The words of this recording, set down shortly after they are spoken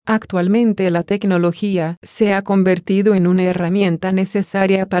Actualmente la tecnología se ha convertido en una herramienta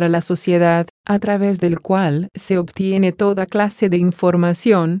necesaria para la sociedad, a través del cual se obtiene toda clase de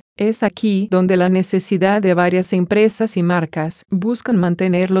información. Es aquí donde la necesidad de varias empresas y marcas buscan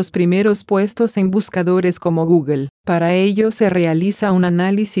mantener los primeros puestos en buscadores como Google. Para ello se realiza un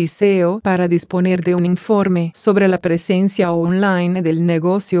análisis SEO para disponer de un informe sobre la presencia online del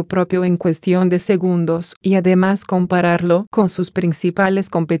negocio propio en cuestión de segundos y además compararlo con sus principales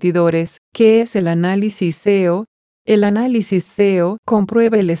competidores. ¿Qué es el análisis SEO? El análisis SEO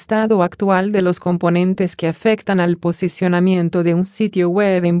comprueba el estado actual de los componentes que afectan al posicionamiento de un sitio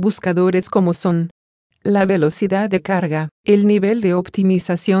web en buscadores como son la velocidad de carga, el nivel de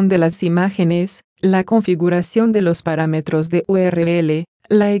optimización de las imágenes, la configuración de los parámetros de URL,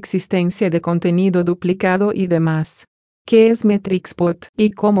 la existencia de contenido duplicado y demás. ¿Qué es MetricSpot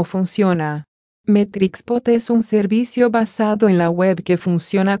y cómo funciona? MetricSpot es un servicio basado en la web que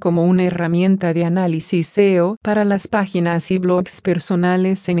funciona como una herramienta de análisis SEO para las páginas y blogs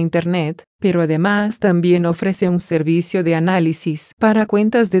personales en Internet, pero además también ofrece un servicio de análisis para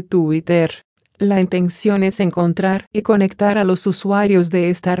cuentas de Twitter. La intención es encontrar y conectar a los usuarios de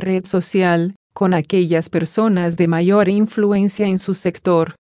esta red social con aquellas personas de mayor influencia en su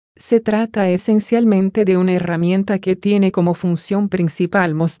sector. Se trata esencialmente de una herramienta que tiene como función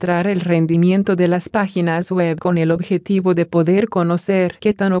principal mostrar el rendimiento de las páginas web con el objetivo de poder conocer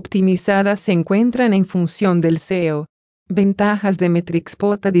qué tan optimizadas se encuentran en función del SEO. Ventajas de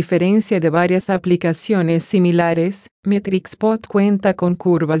MetricSpot. A diferencia de varias aplicaciones similares, MetricSpot cuenta con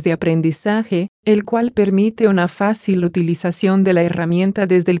curvas de aprendizaje, el cual permite una fácil utilización de la herramienta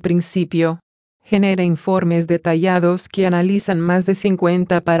desde el principio. Genera informes detallados que analizan más de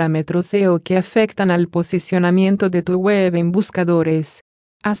 50 parámetros SEO que afectan al posicionamiento de tu web en buscadores.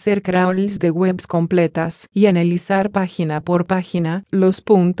 Hacer crawls de webs completas y analizar página por página los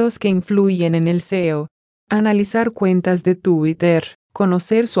puntos que influyen en el SEO. Analizar cuentas de Twitter,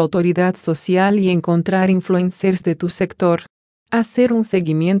 conocer su autoridad social y encontrar influencers de tu sector. Hacer un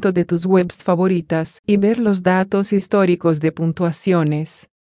seguimiento de tus webs favoritas y ver los datos históricos de puntuaciones.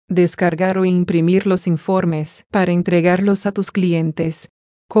 Descargar o imprimir los informes para entregarlos a tus clientes.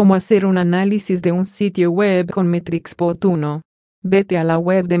 ¿Cómo hacer un análisis de un sitio web con MetricSpot? 1. Vete a la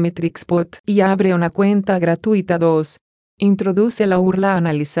web de MetricSpot y abre una cuenta gratuita. 2. Introduce la URL a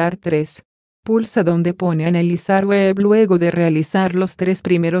analizar. 3. Pulsa donde pone analizar web. Luego de realizar los 3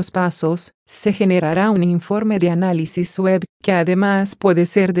 primeros pasos, se generará un informe de análisis web, que además puede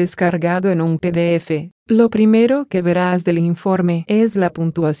ser descargado en un PDF. Lo primero que verás del informe es la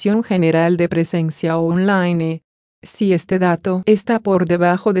puntuación general de presencia online. Si este dato está por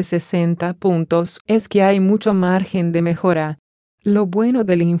debajo de 60 puntos, es que hay mucho margen de mejora. Lo bueno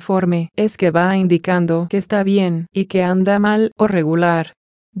del informe es que va indicando que está bien y que anda mal o regular.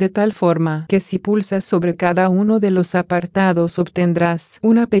 De tal forma que si pulsas sobre cada uno de los apartados obtendrás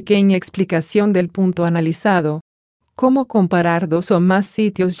una pequeña explicación del punto analizado. ¿Cómo comparar 2 o más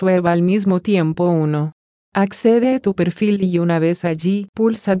sitios web al mismo tiempo? 1. Accede a tu perfil y una vez allí,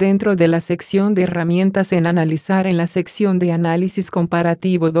 pulsa dentro de la sección de herramientas en Analizar en la sección de Análisis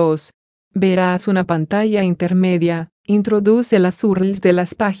Comparativo. 2. Verás una pantalla intermedia. Introduce las URLs de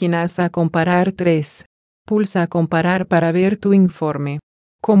las páginas a comparar. 3. Pulsa Comparar para ver tu informe.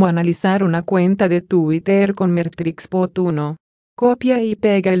 ¿Cómo analizar una cuenta de Twitter con MetricSpot? 1. Copia y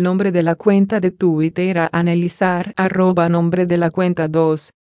pega el nombre de la cuenta de Twitter a analizar @nombre de la cuenta.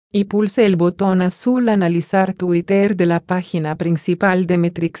 2. Y pulse el botón azul Analizar Twitter de la página principal de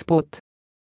MetricSpot.